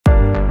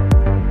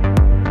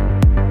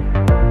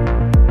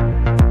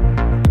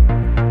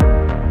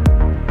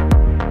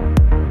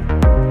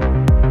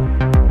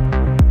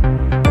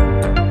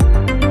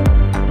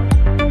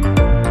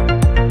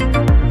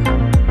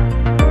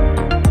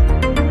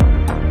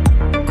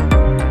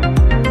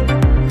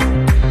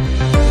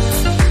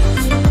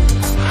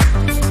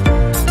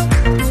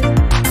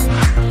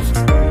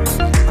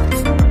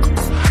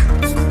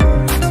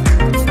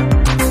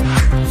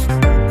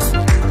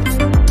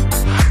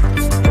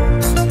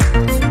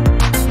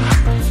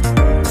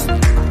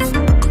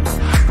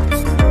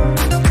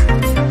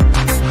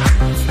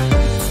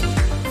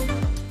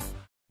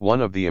One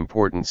of the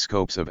important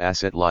scopes of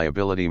asset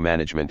liability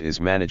management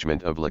is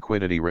management of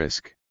liquidity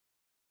risk.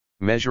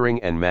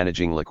 Measuring and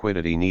managing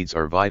liquidity needs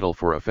are vital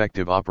for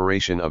effective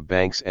operation of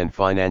banks and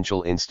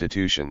financial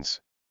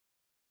institutions.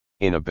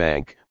 In a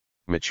bank,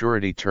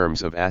 maturity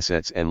terms of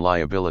assets and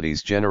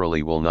liabilities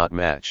generally will not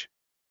match.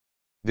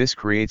 This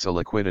creates a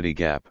liquidity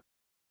gap.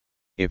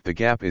 If the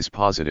gap is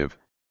positive,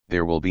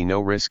 there will be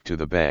no risk to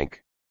the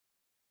bank.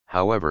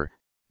 However,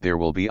 there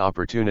will be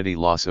opportunity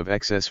loss of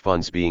excess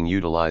funds being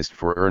utilized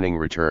for earning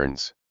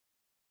returns.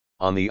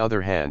 On the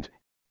other hand,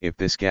 if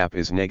this gap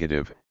is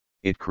negative,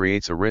 it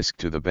creates a risk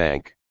to the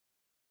bank.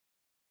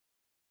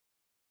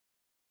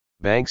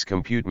 Banks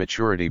compute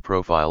maturity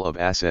profile of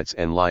assets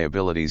and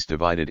liabilities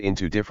divided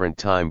into different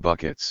time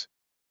buckets.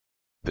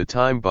 The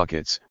time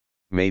buckets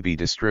may be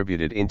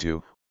distributed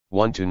into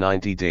 1 to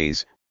 90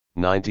 days,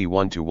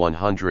 91 to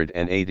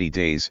 180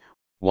 days,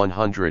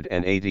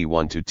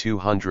 181 to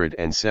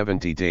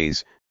 270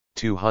 days,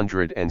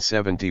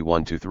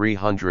 271 to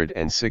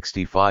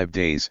 365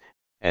 days,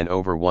 and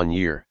over 1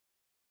 year.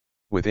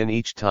 Within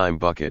each time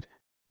bucket,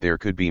 there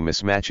could be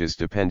mismatches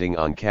depending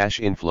on cash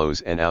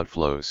inflows and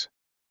outflows.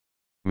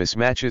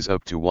 Mismatches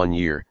up to 1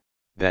 year,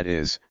 that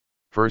is,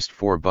 first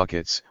 4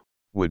 buckets,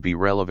 would be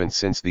relevant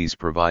since these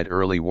provide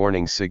early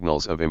warning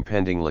signals of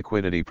impending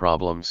liquidity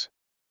problems.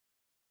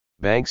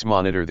 Banks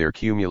monitor their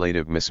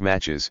cumulative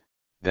mismatches,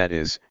 that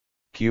is,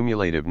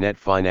 cumulative net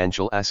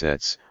financial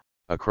assets,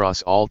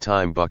 across all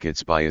time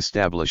buckets by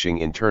establishing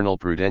internal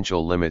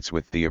prudential limits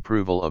with the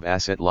approval of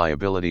Asset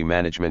Liability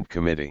Management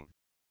Committee.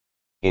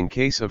 In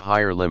case of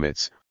higher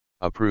limits,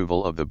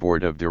 approval of the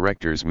Board of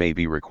Directors may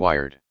be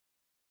required.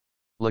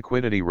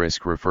 Liquidity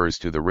risk refers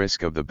to the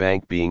risk of the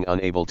bank being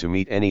unable to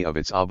meet any of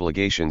its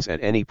obligations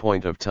at any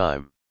point of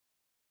time.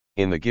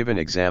 In the given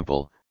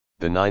example,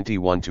 the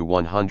 91 to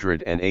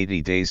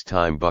 180 days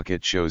time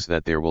bucket shows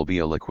that there will be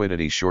a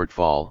liquidity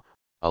shortfall,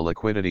 a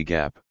liquidity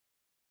gap.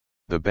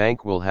 The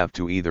bank will have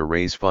to either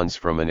raise funds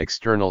from an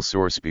external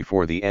source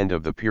before the end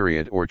of the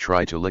period or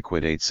try to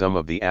liquidate some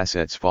of the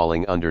assets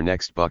falling under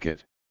next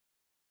bucket.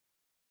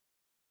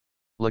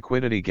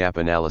 Liquidity gap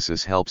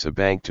analysis helps a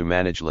bank to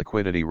manage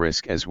liquidity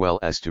risk as well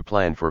as to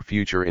plan for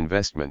future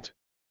investment.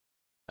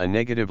 A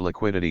negative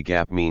liquidity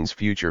gap means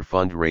future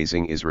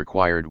fundraising is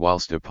required,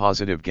 whilst a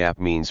positive gap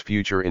means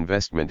future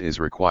investment is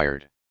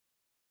required.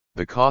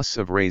 The costs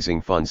of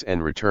raising funds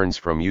and returns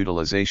from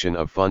utilization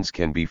of funds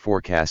can be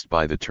forecast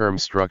by the term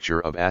structure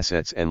of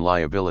assets and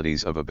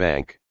liabilities of a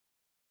bank.